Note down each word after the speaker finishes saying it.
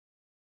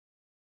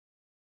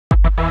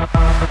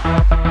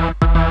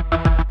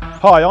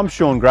Hi, I'm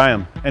Sean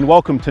Graham and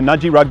welcome to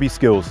Nudgee Rugby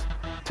Skills.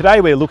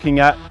 Today we're looking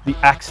at the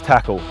axe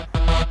tackle.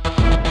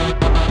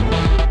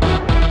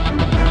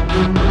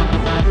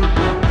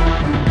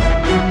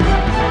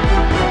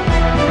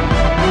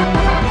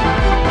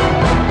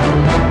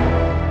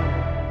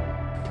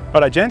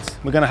 Righto gents,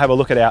 we're going to have a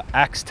look at our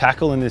axe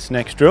tackle in this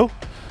next drill,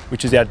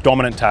 which is our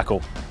dominant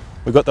tackle.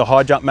 We've got the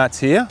high jump mats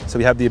here, so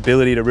we have the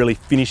ability to really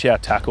finish our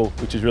tackle,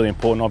 which is really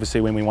important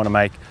obviously when we want to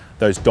make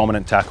those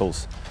dominant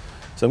tackles.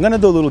 So I'm going to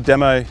do a little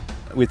demo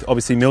with,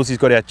 obviously Millsy's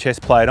got our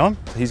chest plate on,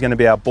 so he's going to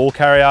be our ball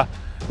carrier.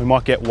 We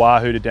might get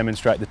Wahoo to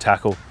demonstrate the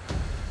tackle.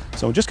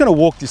 So I'm just going to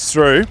walk this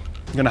through.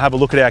 I'm going to have a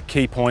look at our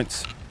key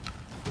points.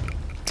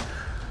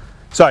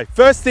 So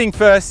first thing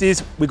first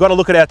is we've got to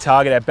look at our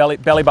target. Our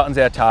belly button's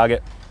our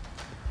target.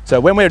 So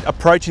when we're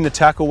approaching the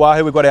tackle,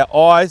 Wahoo, we've got our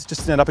eyes,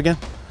 just stand up again.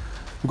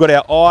 We've got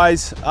our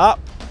eyes up,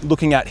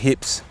 looking at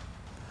hips.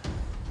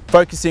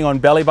 Focusing on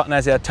belly button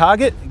as our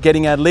target,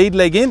 getting our lead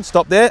leg in,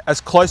 stop there, as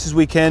close as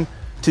we can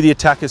to the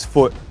attacker's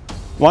foot.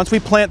 Once we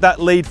plant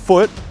that lead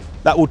foot,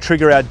 that will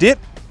trigger our dip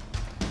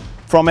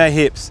from our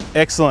hips.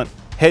 Excellent.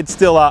 Head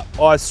still up,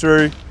 eyes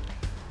through.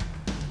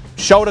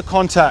 Shoulder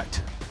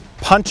contact,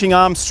 punching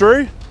arms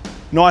through.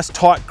 Nice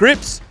tight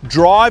grips,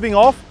 driving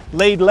off,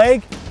 lead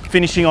leg,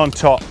 finishing on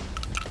top.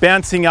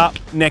 Bouncing up,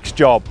 next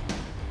job.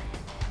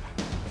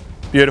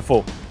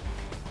 Beautiful.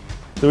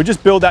 So we'll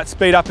just build that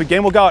speed up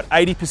again. We'll go at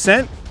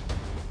 80%.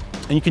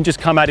 And you can just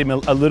come at him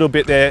a little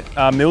bit there,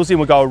 Millsy, and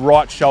we'll go a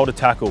right shoulder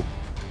tackle.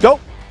 Go.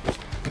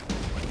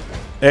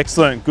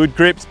 Excellent, good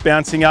grips,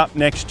 bouncing up,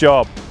 next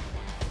job.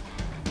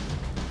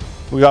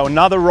 We'll go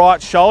another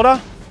right shoulder.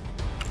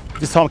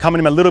 This time coming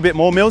him a little bit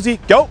more,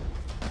 Millsy. Go.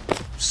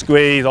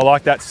 Squeeze, I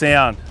like that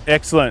sound.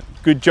 Excellent,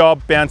 good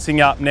job,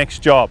 bouncing up, next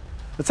job.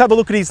 Let's have a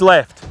look at his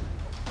left.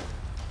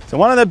 So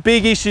one of the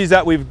big issues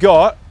that we've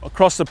got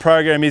across the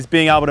program is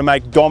being able to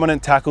make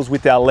dominant tackles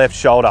with our left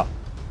shoulder.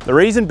 The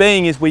reason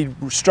being is we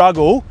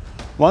struggle,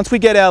 once we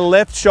get our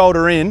left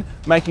shoulder in,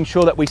 making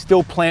sure that we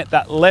still plant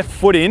that left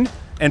foot in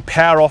and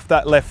power off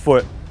that left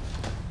foot.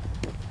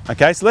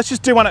 Okay, so let's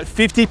just do one at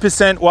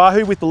 50%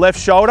 Wahoo with the left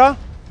shoulder,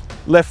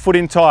 left foot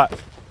in tight.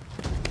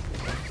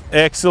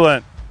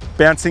 Excellent.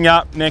 Bouncing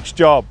up, next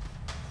job.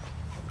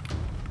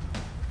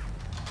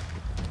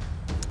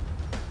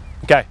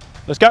 Okay,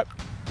 let's go.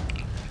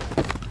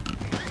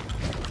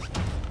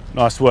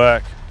 Nice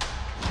work.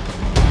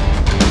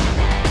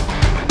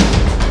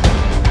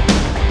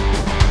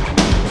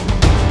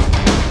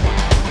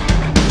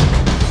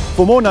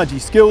 For more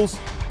Nudgee skills,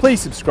 please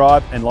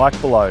subscribe and like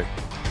below.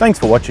 Thanks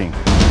for watching.